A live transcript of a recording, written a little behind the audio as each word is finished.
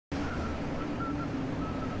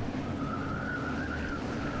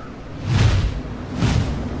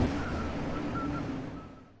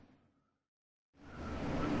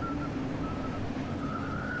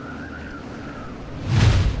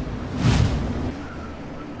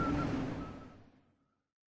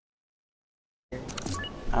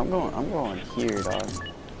I'm going here, dog.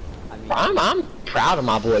 I mean, I'm proud of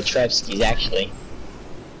my boy Trevskis, actually.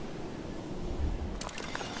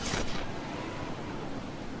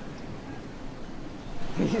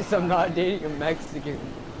 because I'm not dating a Mexican.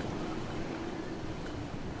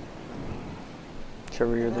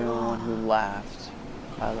 Trevor, you're the only one who laughed,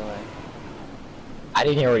 by the way. I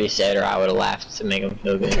didn't hear what he said, or I would have laughed to make him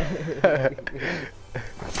feel good. At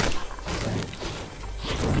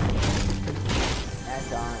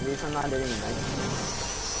least I'm not dating a Mexican.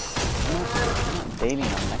 I'm not dating a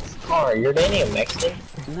Mexican. Connor, you're dating a Mexican?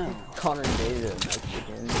 No. Connor dated a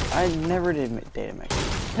Mexican. I never did date a Mexican.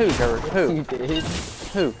 Who, Trevor? Who? You did?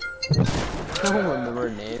 Who? I don't remember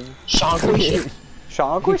her name. Sean Quisha.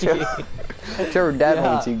 Sean Quisha? Trevor, Dad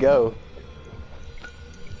Yeah. lets you go.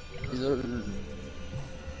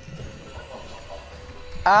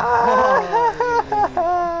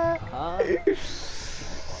 Ah!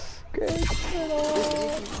 Great.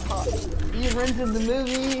 You rented the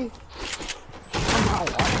movie? I'm not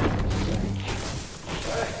watching it.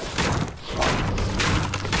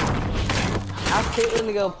 Ask Caitlin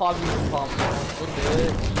to go pop you some popcorn. We'll do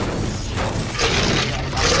it.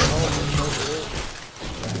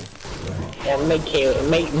 Yeah, make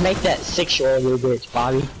that 6-year-old your bitch,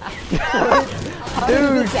 Bobby.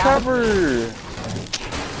 Dude, Trevor!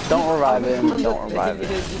 Don't revive him. Don't revive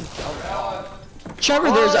him.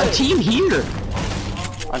 Trevor, there's a team here.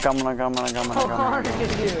 I'm coming.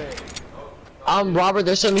 Robert,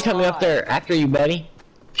 there's somebody coming up there after you, buddy.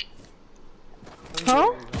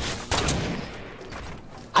 Huh?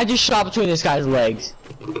 I just shot between this guy's legs.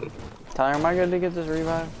 Tyler, am I good to get this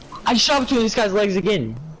revive? I shot between this guy's legs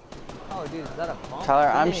again. Oh, dude, is that a bomb? Tyler,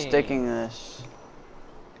 I'm Dang. sticking this.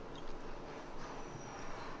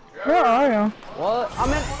 Where are you? What?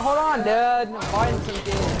 Hold on, dude. I'm buying some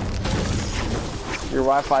games. Your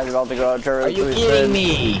Wi-Fi is about to go out, Trevor. Are you kidding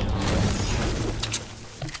me?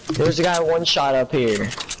 There's a guy one shot up here.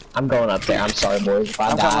 I'm going up there. I'm sorry, boys. If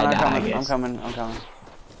I die, I die. I'm coming.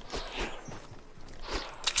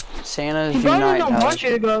 Santa's He probably Unite, don't Tyler. want you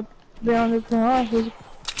to go down the house.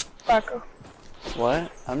 Back up.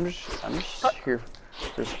 What? I'm just here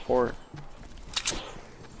for support.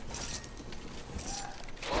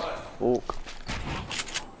 Ooh.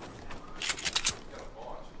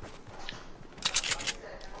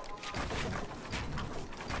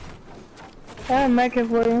 I'll make it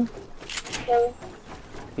for you.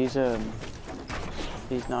 He's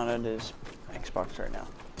not at his Xbox right now.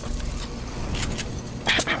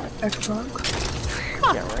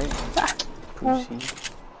 Xbox. Yeah, right? Pussy.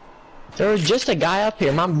 There was just a guy up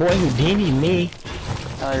here. My boy Houdini me. He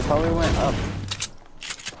probably went up.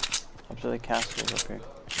 Up to the castles up here.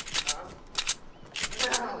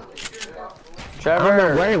 I don't know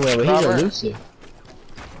Trevor! where he went, but he's Robert. elusive.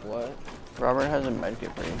 What? Robert has a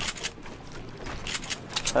medkit for you.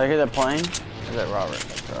 Did I hear that plane? Or is that Robert?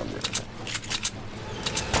 That's Robert.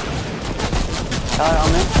 Tyler,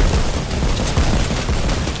 on me.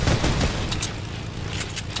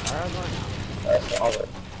 That's Robert.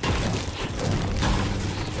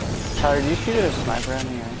 Tyler, do you shoot a sniper out in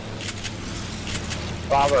the air?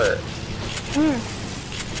 Robert.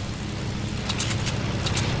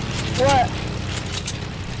 What?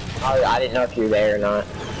 I didn't know if you were there or not.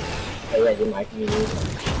 I read your mic muted.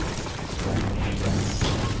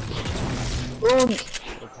 Hey,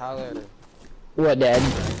 Tyler. What, Dad?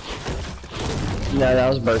 No, that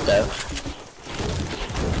was Berto.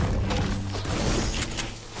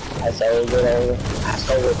 I stole good old. I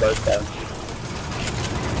stole with Berto.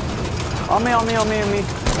 On me.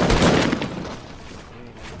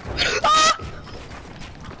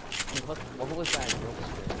 What was that?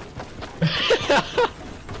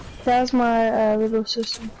 That's my little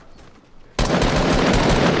sister.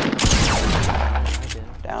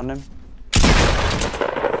 Downed him.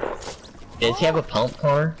 Does he have a pump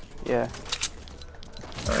car? Yeah.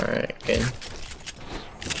 Alright, good.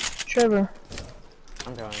 Trevor.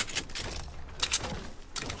 I'm going.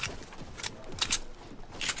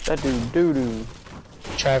 That dude doo-doo.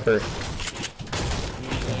 Trevor,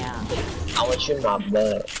 Yeah. I want you in my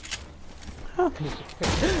butt.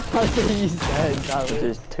 That's what you said, Tyler.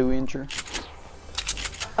 Just 2-incher.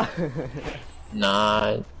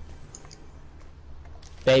 Nah.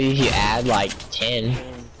 Maybe if you add like 10.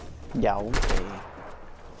 Yeah, okay.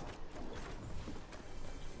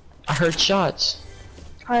 I heard shots.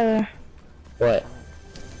 Tyler. What?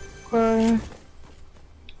 Where are you?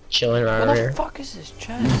 Chilling right What over the here. fuck is this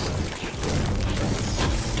chest?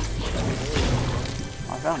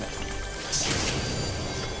 I found it.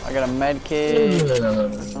 I got a med kit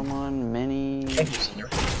for someone, mini. Thank you, senior.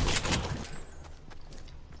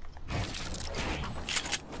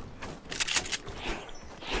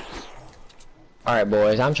 Alright,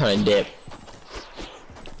 boys, I'm trying to dip.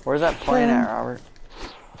 Where's that plane at, Robert?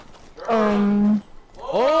 Oh!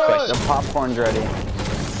 The popcorn's ready.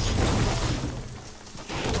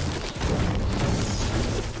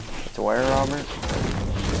 It's where, Robert?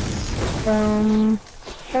 And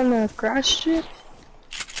I crashed it.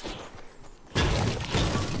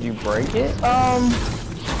 You break it?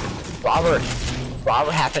 Robert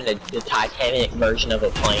happened to the Titanic version of a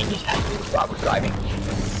plane just happened with Robert driving.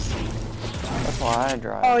 That's why I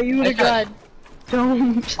drive. Oh, you would've died.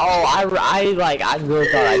 Don't. Oh, I really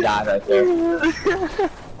thought I died right there.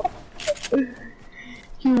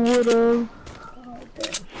 You would've.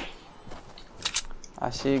 I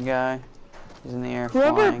see a guy. He's in the air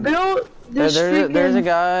Whoever flying. built this There's a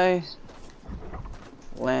guy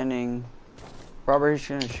landing. Robert, he's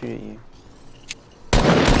gonna shoot at you.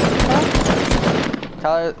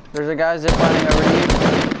 Tyler, there's a guy ziplining over to you.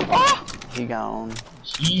 Oh! He gone.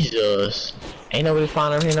 Jesus. Ain't nobody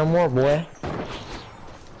flying over here no more, boy.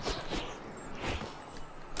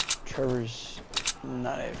 Trevor's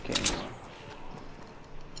not AFK anymore.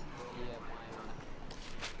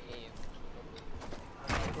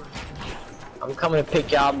 I'm coming to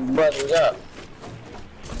pick y'all brothers up.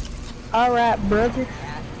 Alright, brother.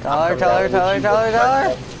 Tyler.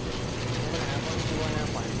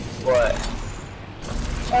 What?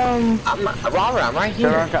 Robert, I'm right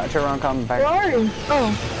here. Trevor, I'm coming back. Where are you?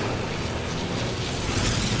 Oh.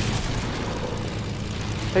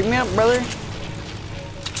 Pick me up, brother.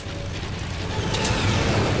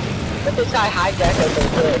 But this guy hijacked us so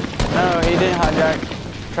good. No, he didn't hijack.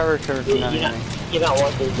 Trevor's not You're not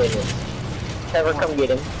one thing business. Trevor, come get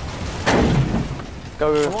him. Go.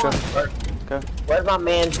 Where'd my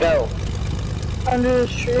man go? Under the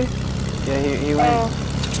tree. Yeah, he went. Oh.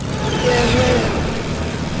 Yeah.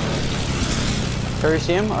 Trevor, you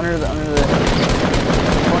see him? Under the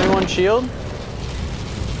 21 shield?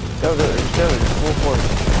 Go, full force.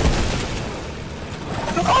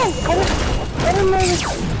 Oh! I didn't know this.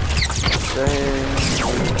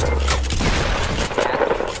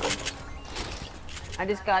 I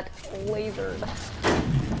just got lasered.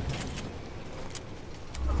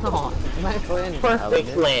 Oh, nice landing.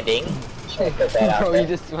 Perfect landing. Check that out. Bro, you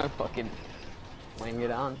just see my fucking plane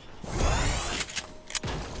get on.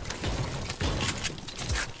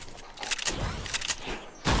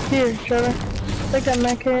 Here, Trevor. Take that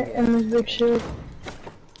mech hit and this big shield.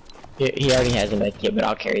 He already has a med kit, but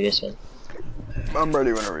I'll carry this one. I'm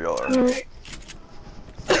ready whenever y'all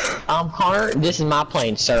are. Connor, this is my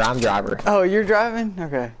plane, sir. I'm driver. Oh, you're driving?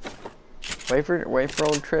 Okay. Wait for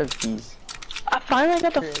old Trev, please. I finally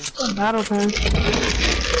got the fucking battle pass.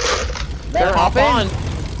 Better hop on.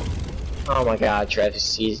 Oh my God, Travis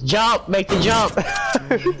sees. Jump! Make the jump!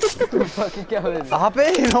 Fucking go. Hop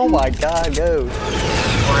in! Oh my God, go!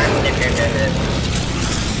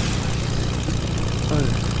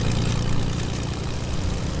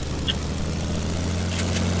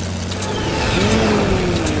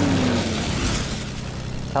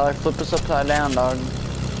 Tyler, flip us upside down, dog.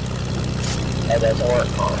 That doesn't work,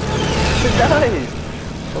 Connor. It does!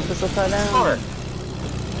 Flip us upside down. Connor,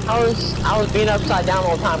 how is being upside down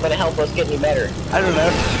all the time gonna help us get any better? I don't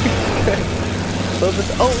know. Flip us.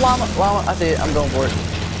 Oh, llama! I see it. I'm going for it.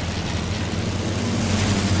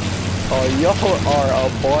 Oh, y'all are a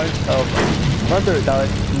bunch of... Run through it, Tyler.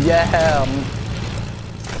 Yeah!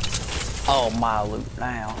 Oh, my loot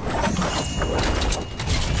now.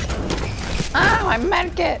 Ah, my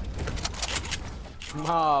medkit!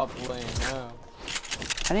 Oh, plane, no.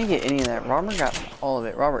 I didn't get any of that. Robert got all of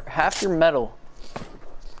it. Robert, half your metal.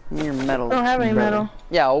 Give me your metal. I don't have any brother. metal.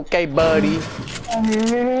 Yeah, okay, buddy. Come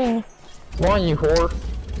on, you whore.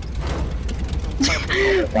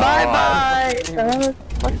 Bye-bye!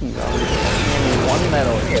 Fuck you, Robert. Give me one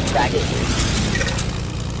metal. Here, back it.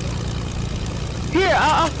 Here,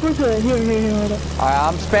 I'll put it. Here, hold up. Alright,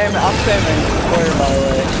 I'm spamming square, by the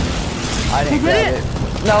way. I didn't grab it.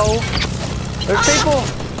 No! There's people!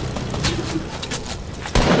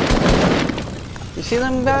 You see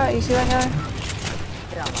them guy? You see that guy?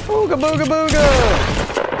 Booga booga booga!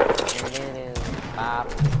 Bop.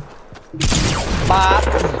 Bop!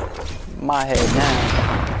 My head now.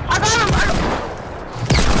 I got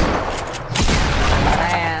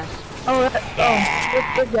him!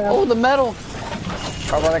 Good job. Oh, the metal!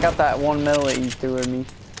 Robert, I got that one metal that you threw at me.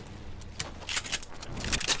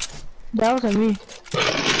 That wasn't me.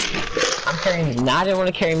 I'm carrying. Nah, I didn't want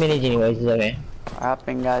to carry minis anyways. It's okay. Hop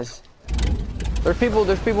in, guys. There's people.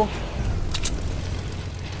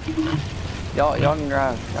 Y'all can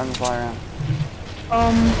drive. Y'all can fly around.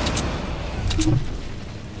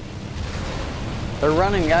 They're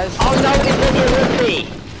running, guys. Oh no, it's in here with me!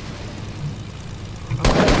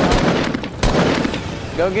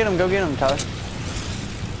 Go get him, Tyler.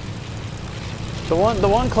 The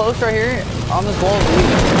one close right here on this wall is weak.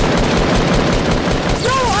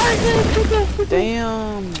 No, I didn't.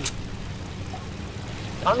 Damn.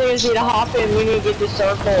 I'm gonna need to hop in. We need to get this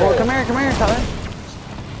circle. Oh, come here, Tyler.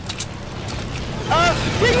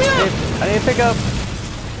 Pick me up. I need to pick up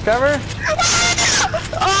Trevor.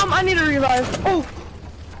 I need to revive. Oh,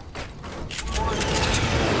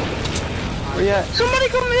 Where you at? somebody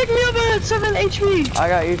come pick me up at 7 HP. I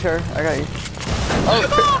got you, Trevor. I got you.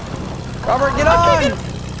 Oh, Robert, get on!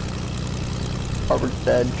 Robert's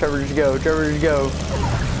dead. Trevor, just go.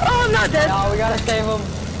 Oh, I'm not dead. No, we gotta save him.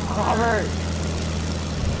 Robert.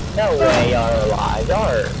 No way y'all are alive.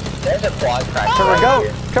 There's a quad crack. Trevor, go!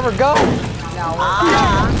 Trevor, go! No,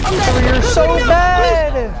 I'm dead. Trevor, you're so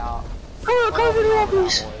bad! Come on, me up,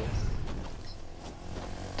 please.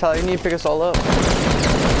 Tyler, you need to pick us all up.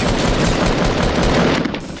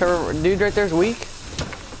 Trevor, dude right there's weak.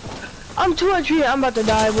 I'm 2 HP. I'm about to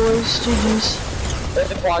die, boys. GG's. There's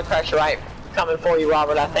a quad crash right coming for you,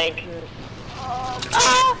 Robert, I think.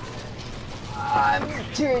 I'm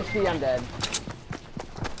 2 HP, I'm dead.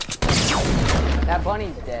 That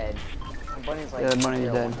bunny's dead. The bunny's like, Yeah, the bunny's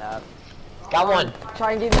still dead. on that. Got one.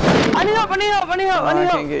 Try and get me. I need help. I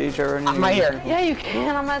can't get you, Trevor. I'm right here. Yeah, you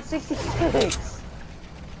can. I'm at 66.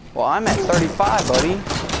 Well, I'm at 35, buddy.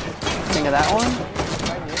 Think of that one?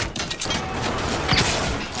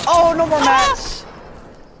 Oh, no more mats!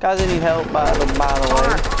 Guys, I need help, by the way.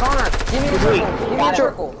 Connor, give me a circle. Give me a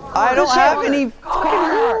circle. I don't have any fucking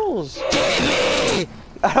heals.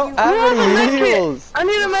 I don't have any heals. I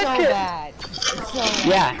need a med So kit. bad. It's so bad.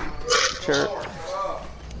 Yeah. Sure.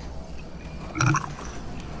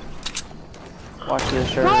 Watch this,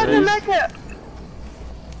 sure. Where's the med kit?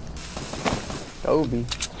 Obi.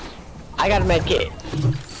 I got a med kit.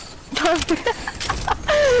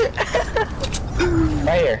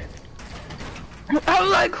 Right here. I was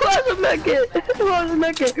like, who has a med kit? Who has a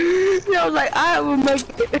med kit? Yeah, I was like, I have a med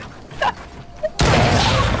kit.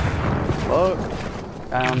 Fuck.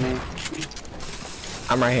 Guy on me.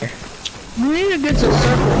 I'm right here. We need to get to the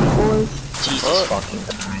circle, boys. Jesus fucking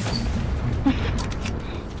Christ.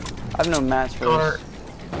 I have no mats for Connor. this.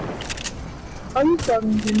 Are you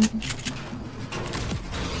fucking kidding me?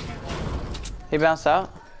 He bounced out?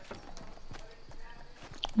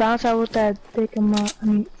 Bounce out with that thick amount. I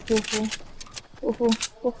mean, full.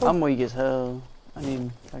 I'm weak as hell. I need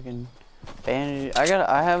fucking bandage. I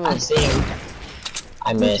have I a. see him.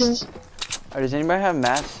 I missed. Or does anybody have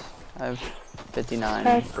mats? I have 59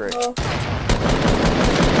 brick.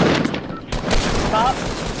 Stop.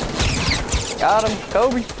 Got him,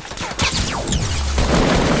 Kobe.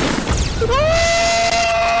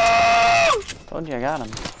 Told you I got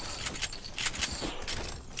him.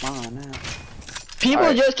 Come on now. People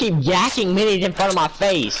Alright. just keep jacking minis in front of my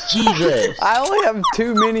face. Jesus. I only have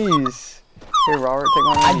 2 minis. Here, Robert, take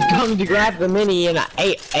one I mini. come to grab the mini and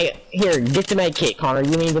here, get the med kit, Connor.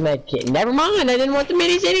 You need the med kit. Never mind, I didn't want the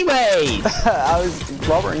minis anyways.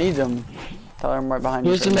 Robert needs them. Tell him right behind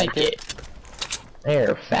you. Here's the med kit.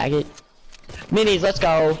 There, faggot. Minis, let's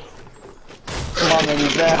go. Come on,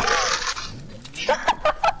 minis, that.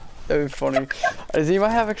 That would be funny. Does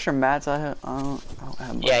anybody have extra mats? I don't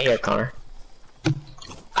have much. Yeah, here, Connor.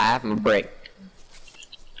 I have a brick.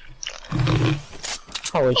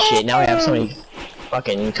 Holy shit, now we have so many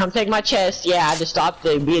fucking come take my chest. Yeah, I just stopped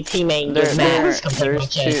to be a teammate and get mats. Come take my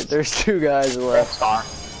chest. There's 2 guys left. Star.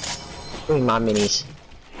 Give me my minis.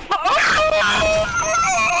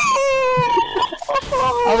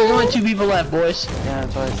 Oh, there's only 2 people left, boys. Yeah,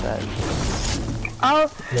 that's what I said.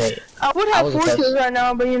 Wait. I would I have was 4 impressed. kills right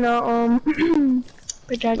now, but you know,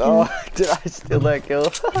 protecting. Oh, did I steal that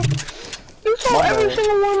kill? You saw My every bad.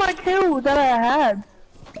 single one of my kills that I had.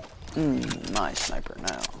 Nice sniper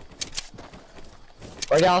now.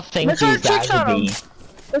 Where do y'all think Let's try these to trick guys shot would be?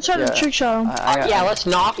 Let's try to Yeah. trick shot him. Yeah, let's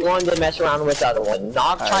knock one, then mess around with the other one.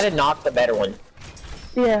 Try to knock the better one.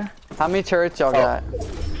 Yeah. How many turrets y'all got?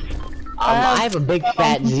 I have a big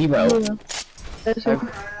fat 0. That's it.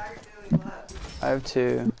 I have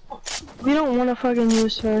 2. We don't want to fucking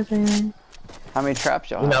use turrets anymore. How many traps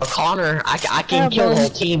y'all You know, have? Connor, I can kill the whole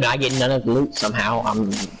team and I get none of the loot somehow. I'm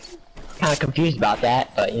kind of confused about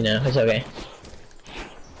that, but you know, it's okay.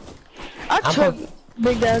 I took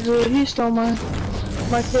Big Dad's loot. He stole my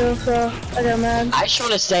kill, so I got mad. I just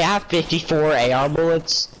want to say I have 54 AR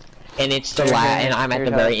bullets, and it's the Here, last, here, and I'm at here,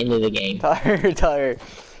 the very end of the game. Tyler.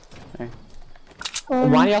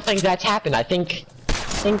 Why do y'all think that's happened? I think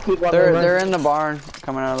people are They're in the barn,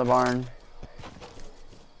 coming out of the barn.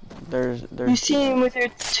 You There's see him with your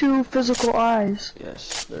 2 physical eyes.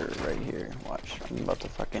 yes, they're right here. Watch, I'm about to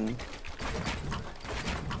fucking.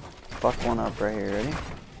 fuck one up right here. Ready?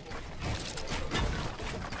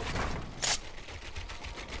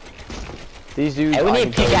 These dudes. Hey, we I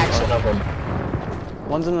need can tell you pickaxe what. one of them.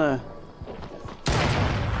 One's in the.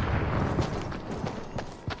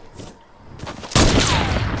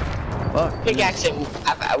 Fuck. Pickaxing.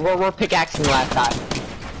 We're pickaxing last time.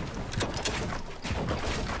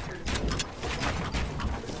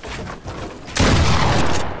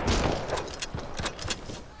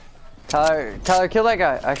 Tyler, kill that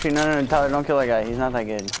guy. Actually, no, Tyler, don't kill that guy. He's not that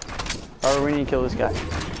good. Or we need to kill this guy.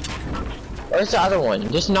 Where's the other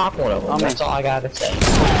one? Just knock one of them. On me. That's all I gotta say.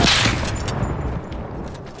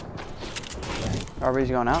 Everybody's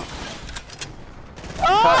going out.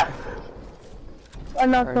 Ah! I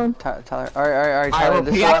knocked Tyler, him. Tyler. Alright, I Tyler. will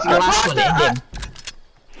This is the last pickaxe the guy. last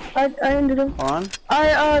one. End him. I ended him. Hold on.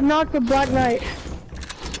 I knocked the Black Knight.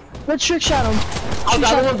 Let's trick shot him. Oh, the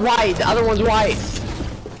other one's white. The other one's white.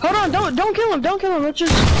 Hold on, don't kill him, don't kill him. Let's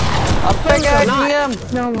just. I'm pickaxing him.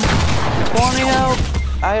 No. 20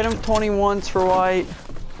 health. I hit him 20 once for white.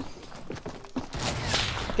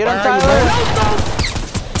 Get him, Where are you, Tyler.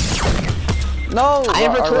 bro? No. I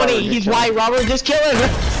hit for 20. He's white. Robert, just kill him.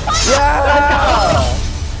 Yeah.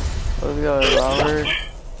 Let's go, Robert.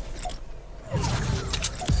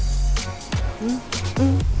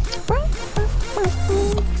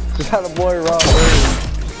 Got a boy, Robert.